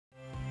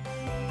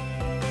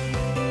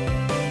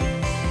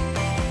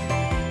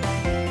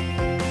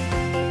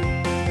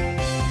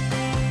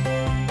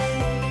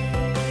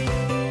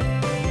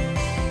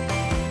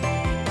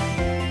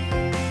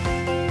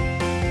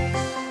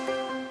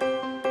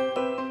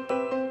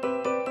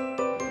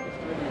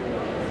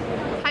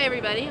Hi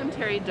everybody, I'm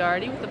Terry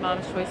Doherty with the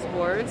Mom's Choice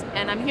Awards,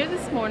 and I'm here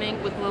this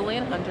morning with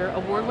Lillian Hunter,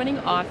 award-winning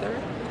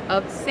author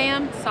of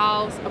Sam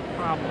Solves a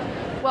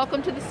Problem.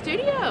 Welcome to the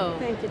studio.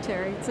 Thank you,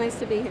 Terry. It's nice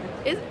to be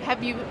here.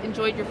 Have you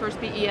enjoyed your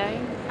first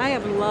BEA? I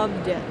have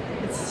loved it.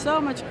 It's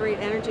so much great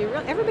energy.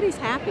 Everybody's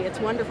happy. It's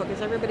wonderful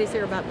because everybody's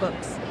here about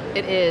books.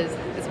 It is.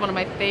 It's one of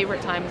my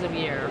favorite times of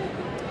year.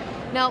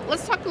 Now,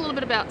 let's talk a little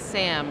bit about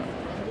Sam.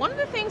 One of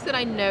the things that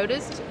I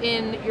noticed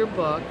in your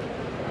book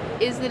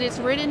is that it's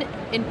written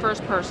in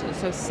first person.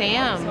 So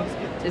Sam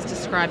is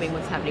describing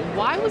what's happening.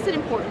 Why was it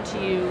important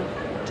to you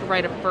to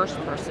write a first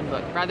person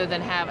book rather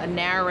than have a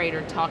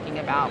narrator talking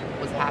about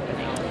what's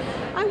happening?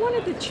 I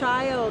wanted the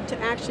child to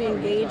actually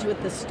engage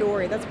with the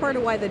story. That's part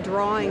of why the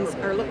drawings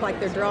look like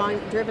they're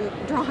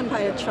drawn by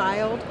a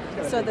child,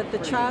 so that the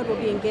child will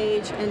be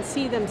engaged and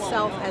see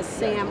themselves as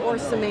Sam or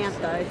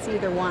Samantha, it's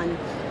either one,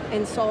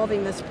 in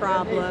solving this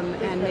problem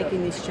and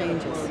making these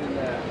changes.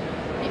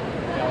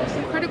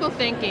 Critical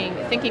thinking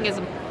is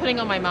putting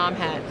on my mom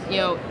hat,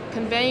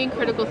 conveying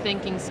critical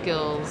thinking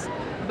skills,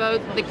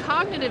 both the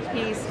cognitive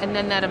piece and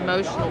then that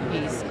emotional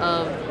piece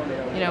of,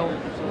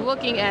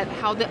 looking at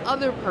how the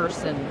other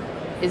person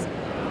is,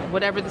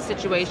 whatever the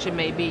situation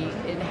may be,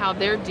 and how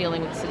they're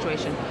dealing with the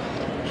situation.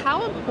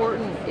 How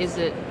important is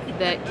it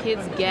that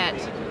kids get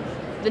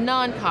the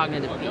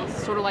non-cognitive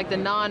piece, sort of like the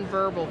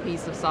non-verbal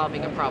piece of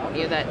solving a problem,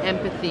 that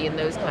empathy and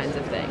those kinds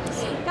of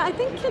things? Yeah, I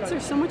think kids are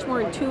so much more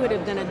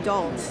intuitive than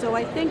adults. So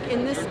I think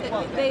in this,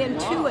 they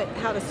intuit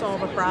how to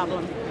solve a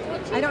problem.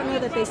 I don't know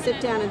that they sit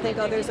down and think,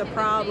 oh, there's a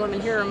problem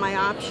and here are my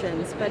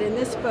options. But in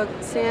this book,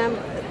 Sam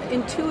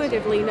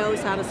intuitively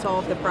knows how to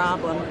solve the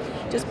problem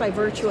just by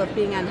virtue of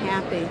being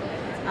unhappy.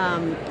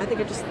 I think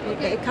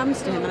it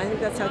comes to him, and I think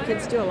that's how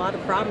kids do a lot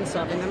of problem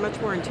solving. They're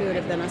much more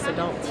intuitive than us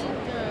adults.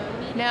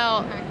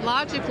 Now,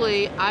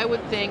 logically, I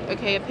would think,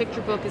 okay, a picture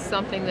book is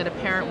something that a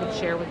parent would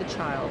share with a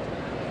child.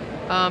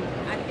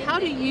 How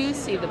do you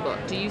see the book?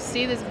 Do you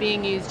see this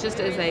being used just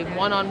as a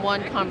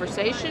one-on-one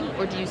conversation,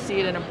 or do you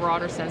see it in a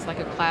broader sense, like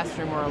a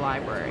classroom or a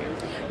library?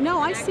 No,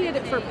 I see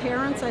it for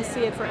parents, I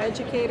see it for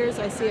educators,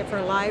 I see it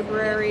for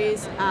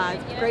libraries.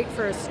 It's great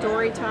for a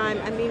story time.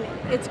 I mean,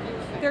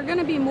 there are going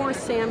to be more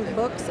Sam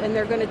books, and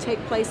they're going to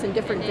take place in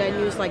different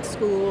venues like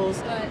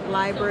schools,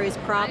 libraries,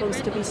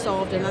 problems to be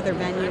solved in other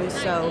venues.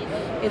 So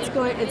it's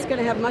going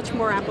to have much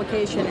more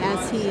application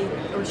as he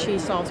or she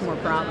solves more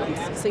problems.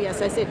 So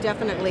yes, I see it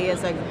definitely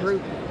as a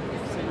group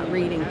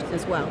reading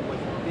as well.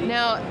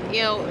 Now,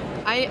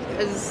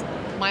 as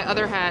my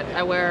other hat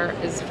I wear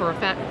is for a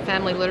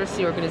family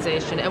literacy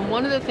organization, and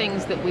one of the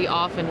things that we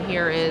often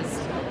hear is,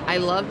 I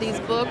love these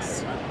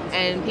books,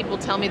 and people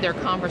tell me they're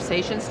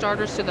conversation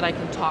starters so that I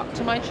can talk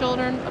to my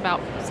children about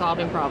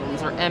solving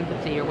problems or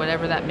empathy or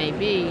whatever that may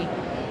be.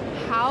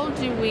 How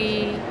do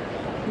we,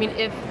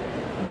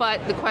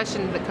 but the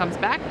question that comes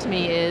back to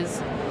me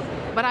is,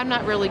 but I'm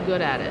not really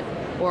good at it,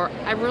 or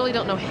I really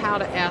don't know how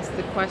to ask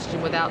the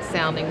question without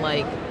sounding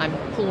like I'm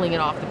pulling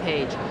it off the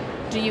page.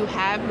 Do you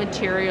have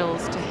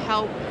materials to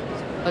help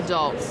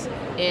adults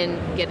in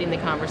getting the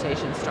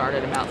conversation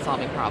started about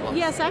solving problems?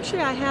 Yes,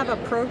 actually I have a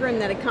program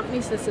that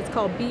accompanies this. It's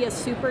called Be a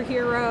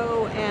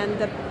Superhero, and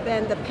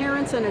the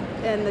parents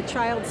and the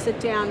child sit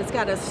down. It's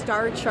got a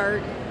star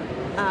chart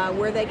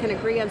where they can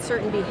agree on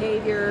certain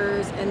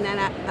behaviors, and then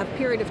at a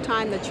period of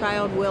time the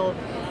child will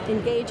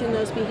engage in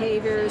those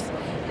behaviors,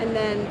 and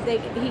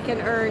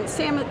then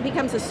Sam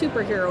becomes a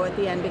superhero at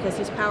the end because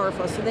he's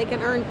powerful, so they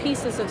can earn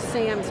pieces of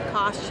Sam's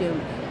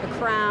costume, a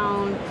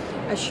crown,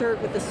 a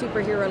shirt with the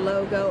superhero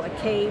logo, a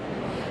cape,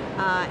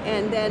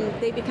 and then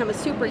they become a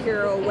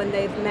superhero when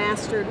they've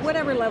mastered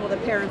whatever level the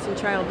parents and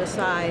child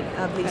decide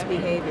of these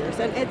behaviors.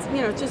 And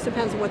it just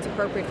depends on what's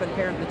appropriate for the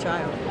parent and the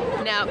child.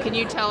 Now, can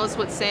you tell us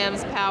what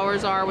Sam's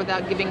powers are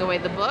without giving away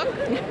the book?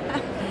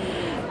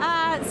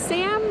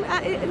 Sam,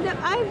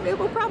 it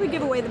will probably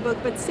give away the book,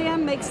 but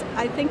Sam makes,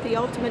 I think, the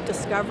ultimate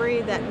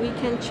discovery that we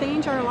can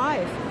change our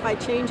life by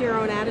changing our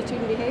own attitude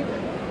and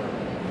behavior.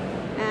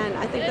 And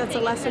I think that's a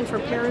lesson for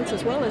parents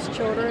as well as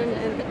children,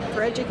 and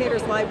for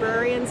educators,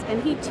 librarians,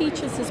 and he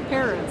teaches his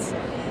parents.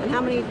 And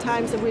how many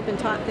times have we been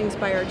taught things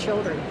by our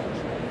children?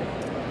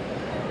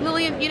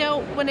 Lillian,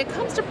 when it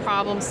comes to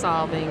problem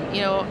solving,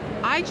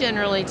 I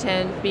generally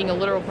being a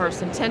literal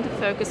person, tend to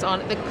focus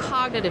on the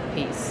cognitive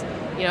piece.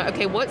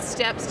 Okay, what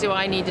steps do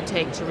I need to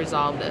take to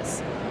resolve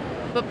this?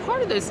 But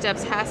part of those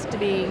steps has to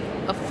be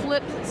a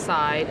flip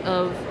side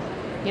of,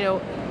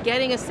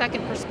 getting a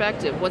second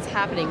perspective, what's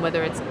happening,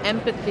 whether it's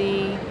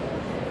empathy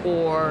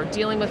or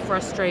dealing with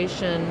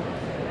frustration.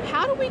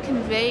 How do we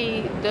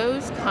convey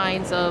those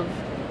kinds of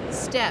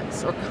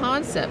steps or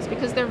concepts?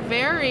 Because they're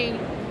very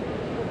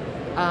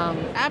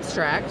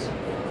abstract,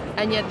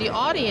 and yet the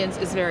audience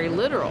is very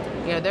literal.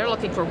 They're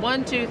looking for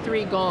 1, 2,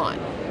 3, gone.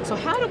 So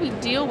how do we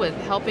deal with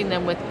helping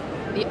them with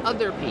the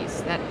other piece,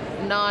 that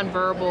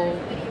nonverbal,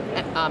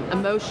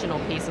 emotional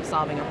piece of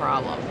solving a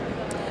problem?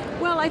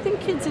 Well, I think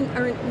kids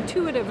are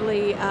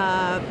intuitively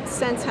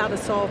sense how to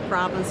solve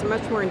problems. They're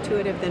much more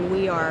intuitive than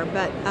we are.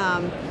 But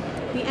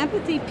The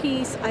empathy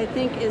piece, I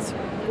think, is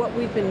what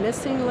we've been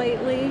missing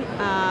lately.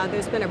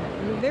 There's been a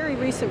very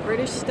recent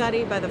British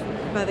study by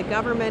the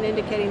government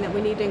indicating that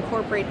we need to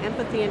incorporate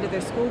empathy into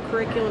their school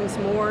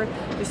curriculums more.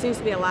 There seems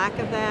to be a lack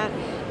of that.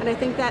 And I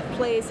think that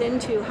plays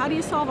into how do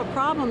you solve a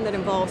problem that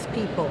involves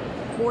people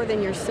more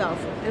than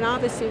yourself? And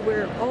obviously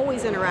we're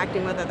always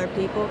interacting with other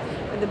people,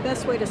 and the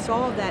best way to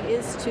solve that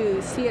is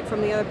to see it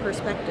from the other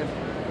perspective,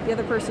 the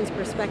other person's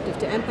perspective,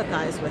 to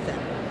empathize with it.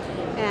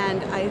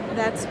 And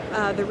that's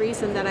the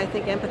reason that I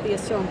think empathy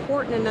is so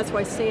important, and that's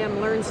why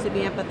Sam learns to be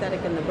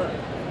empathetic in the book.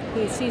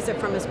 He sees it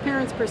from his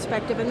parents'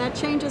 perspective, and that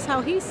changes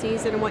how he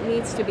sees it and what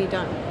needs to be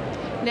done.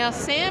 Now,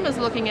 Sam is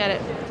looking at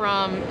it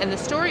from, and the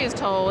story is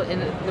told in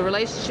the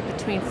relationship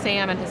between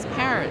Sam and his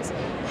parents.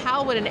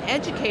 How would an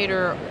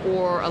educator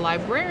or a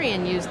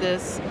librarian use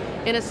this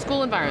in a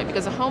school environment?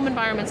 Because a home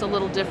environment's a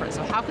little different,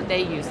 so how could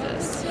they use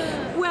this?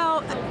 Well,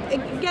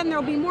 again,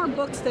 there'll be more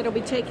books that'll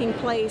be taking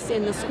place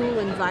in the school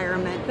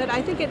environment, but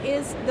I think it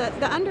is,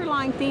 the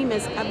underlying theme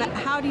is about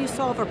how do you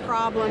solve a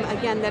problem,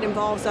 again, that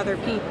involves other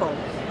people?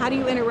 How do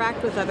you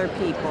interact with other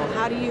people?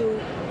 How do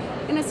you,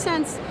 in a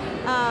sense,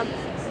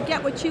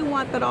 get what you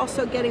want, but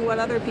also getting what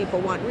other people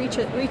want, reach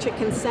a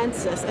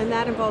consensus, and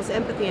that involves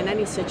empathy in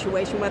any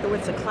situation, whether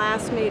it's a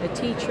classmate, a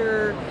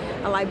teacher,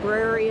 a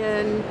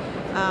librarian,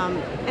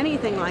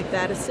 anything like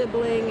that, a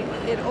sibling.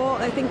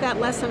 I think that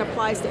lesson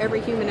applies to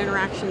every human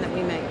interaction that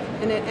we make,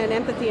 and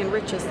empathy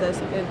enriches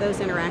those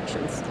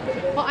interactions.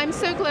 Well, I'm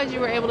so glad you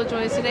were able to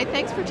join us today.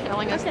 Thanks for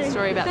telling us the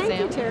story about Sam.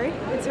 Thank you, Terry.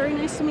 It's very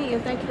nice to meet you.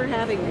 Thank you for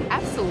having me.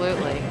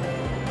 Absolutely.